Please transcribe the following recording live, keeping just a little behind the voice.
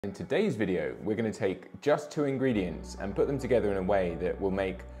In today's video, we're going to take just 2 ingredients and put them together in a way that will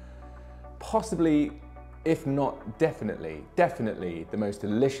make possibly, if not definitely the most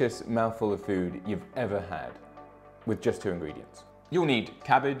delicious mouthful of food you've ever had with just 2 ingredients. You'll need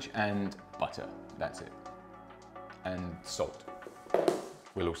cabbage and butter, that's it, and salt.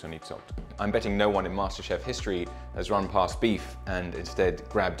 We'll also need salt. I'm betting no one in MasterChef history has run past beef and instead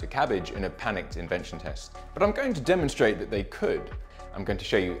grabbed a cabbage in a panicked invention test. But I'm going to demonstrate that they could. I'm going to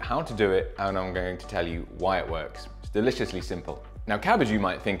show you how to do it, and I'm going to tell you why it works. It's deliciously simple. Now, cabbage you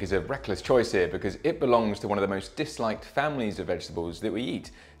might think is a reckless choice here because it belongs to one of the most disliked families of vegetables that we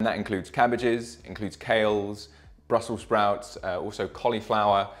eat. And that includes cabbages, includes kales, Brussels sprouts, also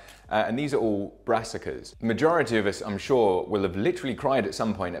cauliflower, and these are all brassicas. The majority of us, I'm sure, will have literally cried at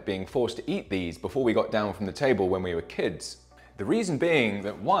some point at being forced to eat these before we got down from the table when we were kids. The reason being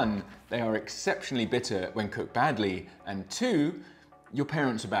that 1, they are exceptionally bitter when cooked badly, and 2, your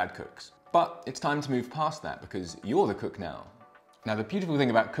parents are bad cooks. But it's time to move past that because you're the cook now. Now, the beautiful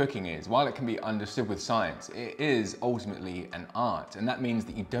thing about cooking is, while it can be understood with science, it is ultimately an art. And that means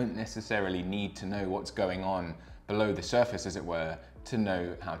that you don't necessarily need to know what's going on below the surface, as it were, to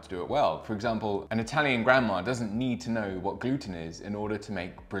know how to do it well. For example, an Italian grandma doesn't need to know what gluten is in order to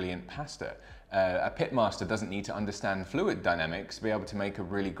make brilliant pasta. A pitmaster doesn't need to understand fluid dynamics to be able to make a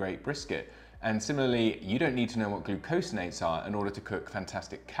really great brisket. And similarly, you don't need to know what glucosinates are in order to cook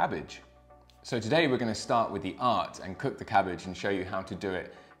fantastic cabbage. So today we're going to start with the art and cook the cabbage and show you how to do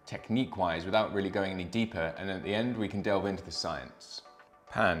it technique-wise without really going any deeper, and at the end we can delve into the science.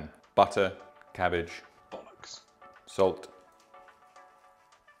 Pan, butter, cabbage, bollocks, salt,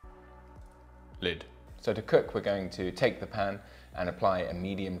 lid. So to cook, we're going to take the pan and apply a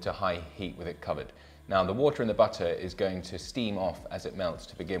medium to high heat with it covered. Now, the water in the butter is going to steam off as it melts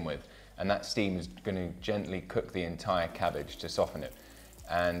to begin with, and that steam is going to gently cook the entire cabbage to soften it.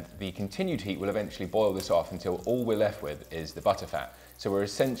 And the continued heat will eventually boil this off until all we're left with is the butter fat. So we're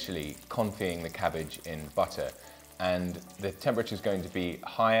essentially confying the cabbage in butter, and the temperature is going to be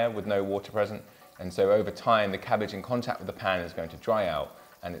higher with no water present, and so over time the cabbage in contact with the pan is going to dry out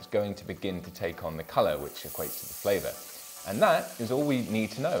and it's going to begin to take on the colour, which equates to the flavour. And that is all we need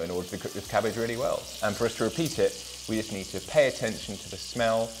to know in order to cook this cabbage really well. And for us to repeat it, we just need to pay attention to the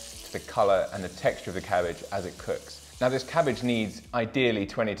smell, to the colour and the texture of the cabbage as it cooks. Now, this cabbage needs ideally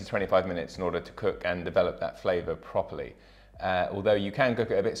 20 to 25 minutes in order to cook and develop that flavour properly. Although you can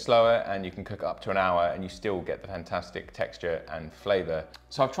cook it a bit slower and you can cook it up to an hour and you still get the fantastic texture and flavour.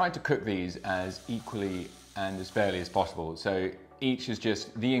 So I've tried to cook these as equally and as fairly as possible. So each is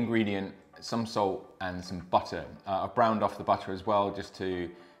just the ingredient, some salt and some butter. I've browned off the butter as well just to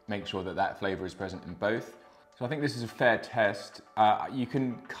make sure that that flavour is present in both. So I think this is a fair test. You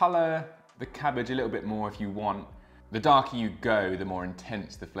can colour the cabbage a little bit more if you want. The darker you go, the more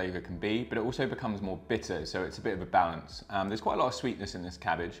intense the flavour can be, but it also becomes more bitter, so it's a bit of a balance. There's quite a lot of sweetness in this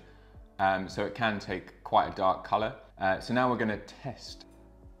cabbage, so it can take quite a dark colour. So now we're going to test.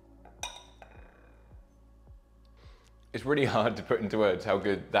 It's really hard to put into words how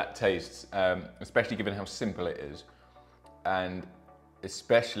good that tastes, especially given how simple it is, and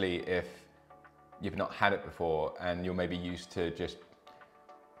especially if you've not had it before and you're maybe used to just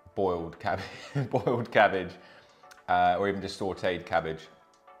boiled cabbage, or even just sautéed cabbage.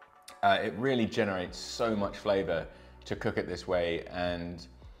 It really generates so much flavour to cook it this way and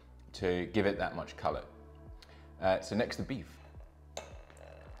to give it that much colour. So next, the beef.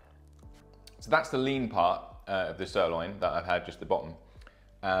 So that's the lean part of the sirloin that I've had, just the bottom.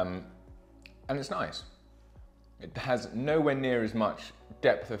 And it's nice. It has nowhere near as much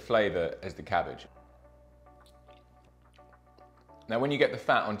depth of flavour as the cabbage. Now, when you get the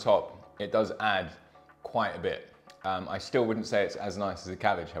fat on top, it does add quite a bit. I still wouldn't say it's as nice as the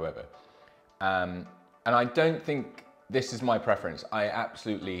cabbage, however. And I don't think this is my preference. I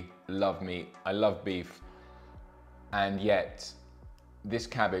absolutely love meat. I love beef. And yet, this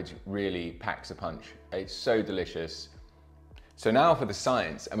cabbage really packs a punch. It's so delicious. So now for the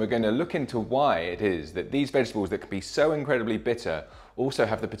science, and we're going to look into why it is that these vegetables that can be so incredibly bitter also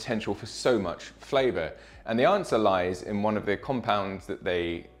have the potential for so much flavour. And the answer lies in one of the compounds that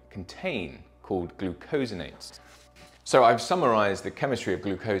they contain, called glucosinates. So I've summarised the chemistry of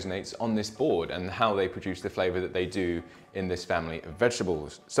glucosinates on this board and how they produce the flavour that they do in this family of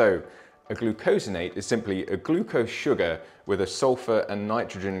vegetables. So a glucosinate is simply a glucose sugar with a sulfur and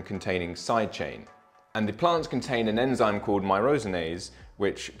nitrogen containing side chain. And the plants contain an enzyme called myrosinase,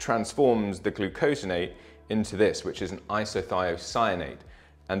 which transforms the glucosinate into this, which is an isothiocyanate.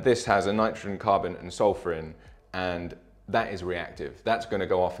 And this has a nitrogen, carbon and sulfur in, and that is reactive. That's going to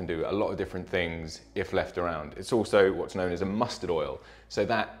go off and do a lot of different things if left around. It's also what's known as a mustard oil. So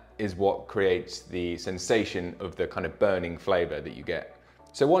that is what creates the sensation of the kind of burning flavor that you get.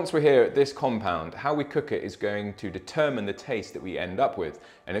 So once we're here at this compound, how we cook it is going to determine the taste that we end up with.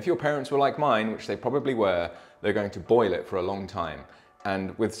 And if your parents were like mine, which they probably were, they're going to boil it for a long time.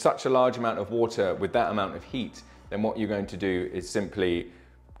 And with such a large amount of water, with that amount of heat, then what you're going to do is simply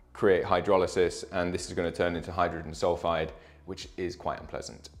create hydrolysis, and this is going to turn into hydrogen sulfide, which is quite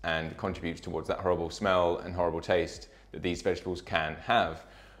unpleasant and contributes towards that horrible smell and horrible taste that these vegetables can have.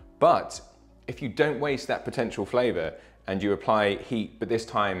 But if you don't waste that potential flavor and you apply heat, but this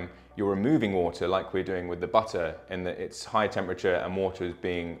time you're removing water like we're doing with the butter in that it's high temperature and water is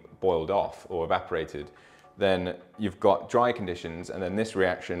being boiled off or evaporated, then you've got dry conditions, and then this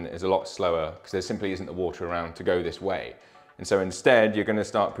reaction is a lot slower because there simply isn't the water around to go this way. And so instead, you're going to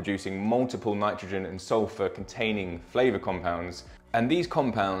start producing multiple nitrogen and sulfur containing flavor compounds. And these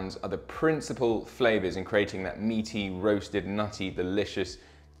compounds are the principal flavors in creating that meaty, roasted, nutty, delicious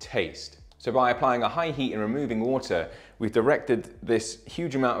taste. So by applying a high heat and removing water, we've directed this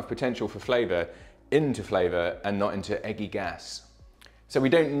huge amount of potential for flavor into flavor and not into eggy gas. So we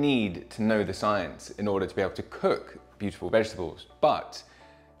don't need to know the science in order to be able to cook beautiful vegetables, but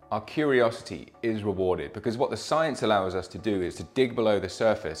our curiosity is rewarded, because what the science allows us to do is to dig below the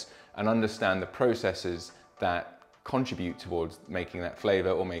surface and understand the processes that contribute towards making that flavor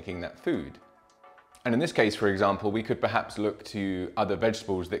or making that food. And in this case, for example, we could perhaps look to other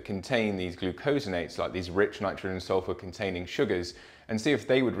vegetables that contain these glucosinates, like these rich nitrogen and sulfur containing sugars, and see if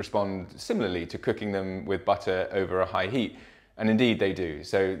they would respond similarly to cooking them with butter over a high heat. And indeed they do.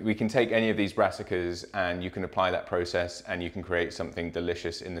 So we can take any of these brassicas and you can apply that process and you can create something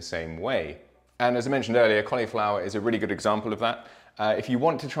delicious in the same way. And as I mentioned earlier, cauliflower is a really good example of that. If you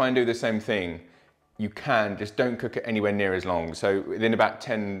want to try and do the same thing, you can, just don't cook it anywhere near as long. So within about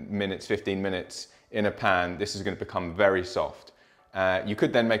 10 minutes, 15 minutes in a pan, this is going to become very soft. You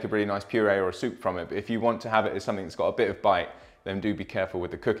could then make a really nice puree or a soup from it, but if you want to have it as something that's got a bit of bite, then do be careful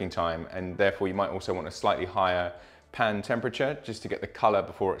with the cooking time, and therefore you might also want a slightly higher pan temperature just to get the color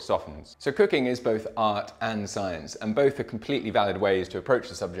before it softens. So cooking is both art and science, and both are completely valid ways to approach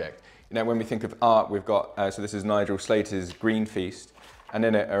the subject. You know, when we think of art, we've got, so this is Nigel Slater's Green Feast, and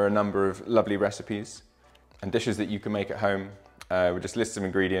in it are a number of lovely recipes and dishes that you can make at home with just lists of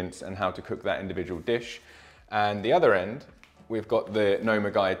ingredients and how to cook that individual dish. And the other end, we've got the Noma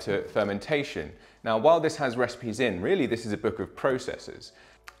Guide to Fermentation. Now, while this has recipes in, really this is a book of processes.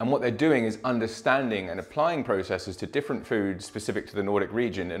 And what they're doing is understanding and applying processes to different foods specific to the Nordic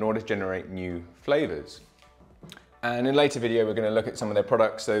region in order to generate new flavors. And in a later video, we're going to look at some of their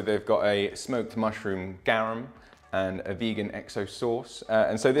products. So they've got a smoked mushroom garum and a vegan exo sauce.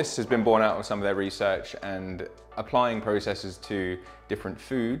 And so this has been born out of some of their research and applying processes to different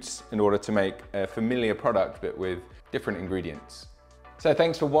foods in order to make a familiar product, but with different ingredients. So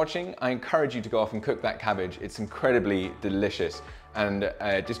thanks for watching. I encourage you to go off and cook that cabbage. It's incredibly delicious, and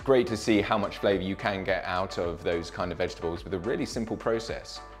just great to see how much flavor you can get out of those kind of vegetables with a really simple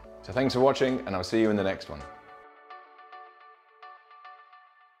process. So thanks for watching, and I'll see you in the next one.